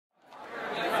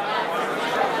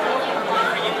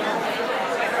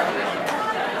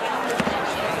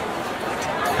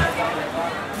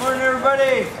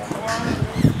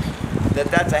that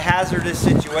that's a hazardous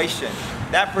situation.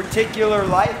 That particular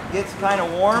light gets kind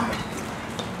of warm,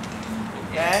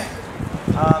 okay?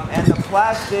 And the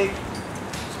plastic,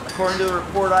 according to the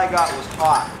report I got, was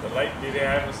hot. The light, did it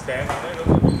have a stand on it?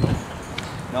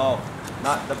 No,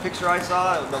 not the picture I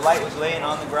saw. The light was laying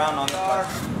on the ground on the car.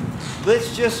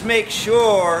 Let's just make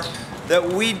sure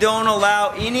that we don't allow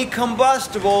any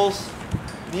combustibles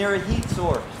near a heat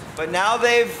source. But now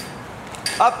they've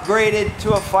upgraded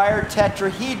to a fire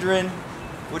tetrahedron,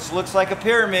 which looks like a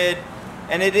pyramid,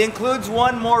 and it includes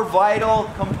one more vital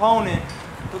component.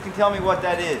 Who can tell me what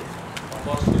that is?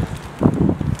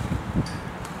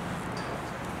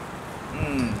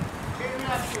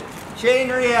 Chain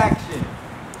reaction.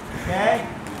 Okay?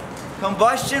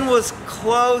 Combustion was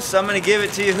close. I'm going to give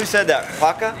it to you. Who said that?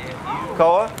 Paka?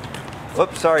 Koa?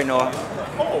 Whoops, sorry, Noah.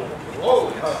 Whoa.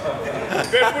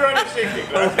 Better put on your safety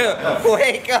glasses.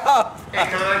 Wake up! Hey,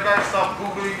 can that guy stop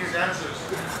Googling his answers?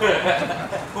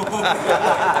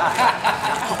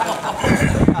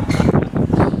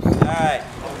 Alright.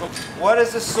 What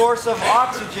is the source of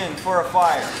oxygen for a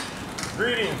fire?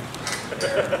 Breathing.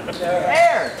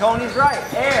 Air. Tony's right.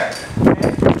 Air.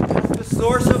 Okay. That's the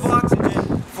source of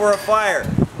oxygen for a fire.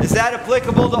 Is that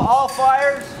applicable to all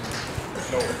fires?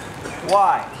 No.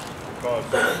 Why?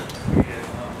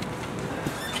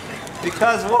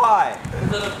 Because why?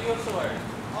 Because of the fuel source.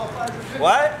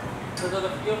 What? Because of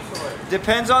the fuel source.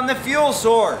 Depends on the fuel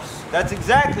source. That's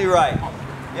exactly right.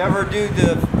 You ever do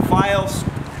the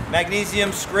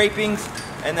magnesium scrapings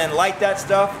and then light that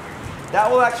stuff? That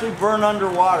will actually burn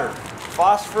underwater.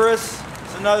 Phosphorus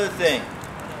is another thing.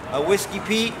 A whiskey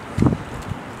peat.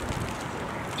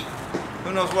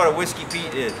 Who knows what a whiskey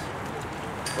peat is?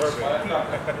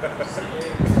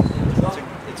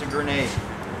 It's a grenade.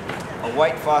 A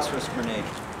white phosphorus grenade.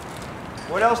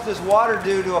 What else does water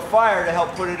do to a fire to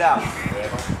help put it out?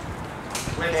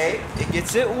 Okay, it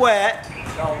gets it wet.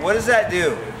 What does that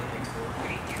do?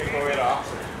 Take away the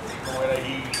oxygen. Take away the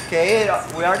heat. Okay,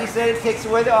 we already said it takes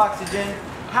away the oxygen.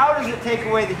 How does it take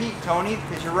away the heat, Tony?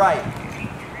 Because you're right.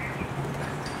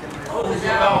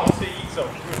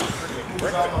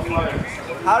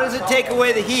 How does it take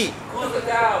away the heat? Cool it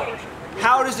down.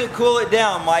 How does it cool it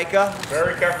down, Micah?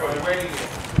 Very carefully.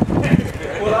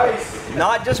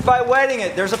 Not just by wetting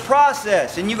it. There's a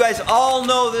process, and you guys all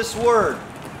know this word.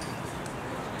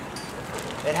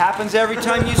 It happens every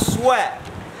time you sweat.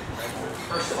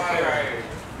 Perspire.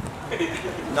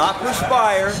 Not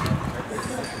perspire.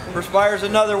 Perspire is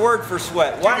another word for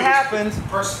sweat. What happens?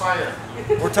 Perspire.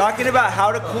 We're talking about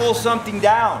how to cool something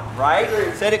down, right?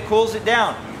 It said it cools it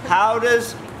down. How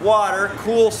does water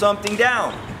cool something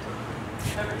down?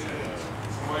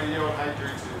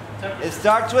 It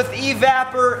starts with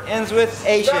evapor, ends with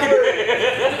ation.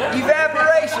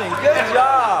 Evaporation. Good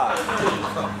job.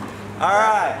 All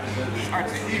right.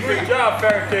 Good job,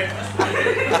 Farrakhan.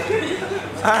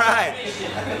 All right.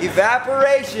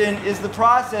 Evaporation is the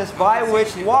process by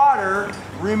which water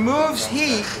removes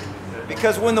heat,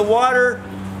 because when the water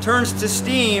turns to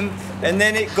steam and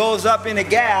then it goes up in a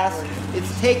gas,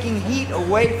 it's taking heat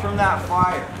away from that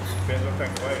fire.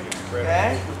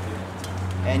 Okay?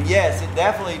 And yes, it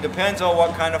definitely depends on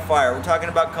what kind of fire. We're talking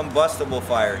about combustible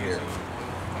fire here.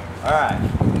 All right.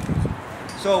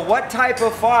 So what type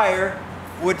of fire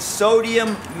would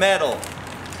sodium metal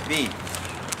be?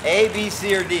 A, B,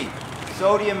 C, or D?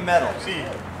 Sodium metal. C.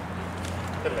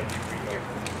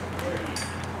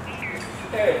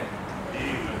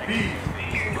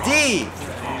 D.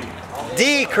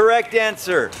 D, correct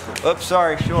answer. Oops,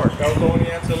 sorry, short. That was the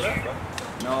only answer left, huh?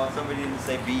 No, somebody didn't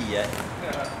say B yet.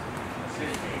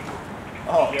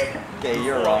 Oh, okay,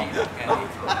 you're wrong.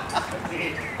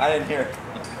 I didn't hear it.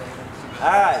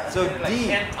 Alright, so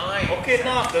D. Okay,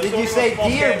 now. Did you say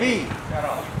D or B?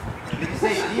 Did you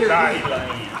say D or B?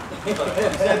 You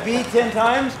said B 10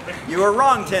 times? You were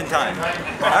wrong 10 times.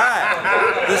 Alright,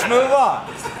 let's move on.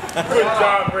 Good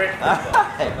job, Rick.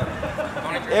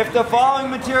 If the following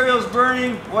material is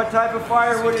burning, what type of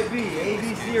fire would it be? A,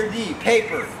 B, C, or D?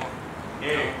 Paper.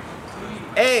 A.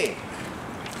 A.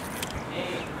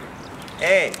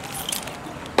 A.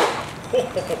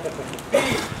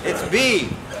 It's B.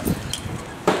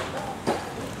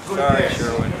 Sorry,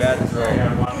 Sherwin. Bad throw.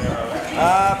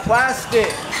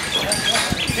 Plastic.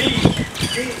 B.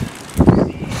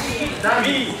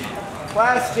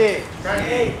 Plastic.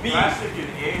 B.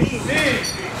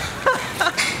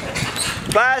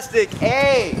 Plastic.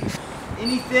 A.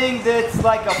 Anything that's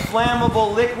like a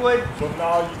flammable liquid. So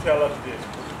now you tell us this.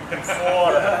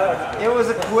 Water. It was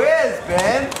a quiz,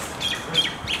 Ben.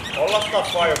 All that's not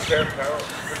fire,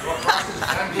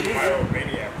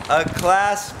 pyromaniac. A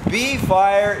class B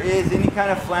fire is any kind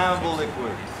of flammable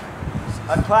liquid.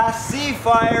 A Class C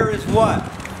fire is what?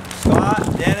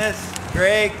 Scott, Dennis,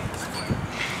 Greg,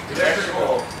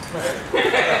 Electrical.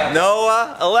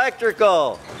 Noah,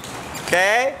 electrical.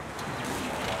 Okay?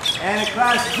 And a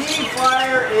Class D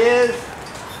fire is...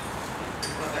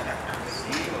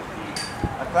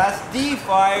 A Class D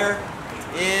fire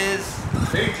is...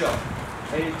 Big jump.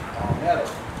 Metal.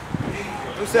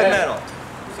 Who said metal?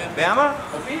 Bama?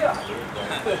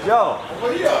 Joe.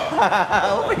 Over here.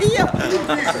 Over here.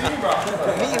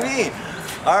 Me.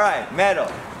 All right,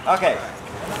 metal. Okay.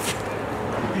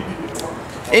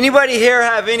 Anybody here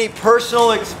have any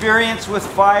personal experience with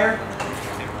fire?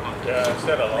 Yeah, I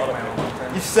said a lot of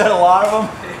them. You said a lot of them?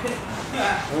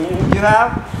 You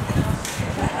have?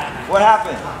 What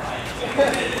happened?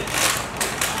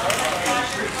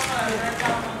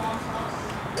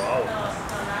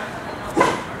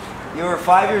 You were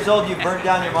 5 years old, you burnt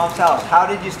down your mom's house. How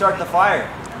did you start the fire?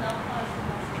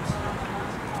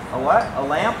 A what? A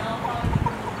lamp?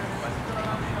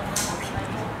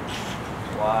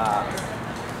 Wow.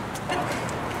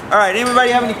 All right,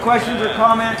 anybody have any questions or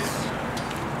comments?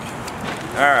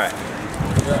 All right.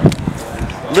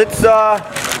 Let's,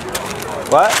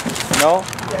 what? No?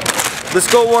 Let's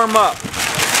go warm up.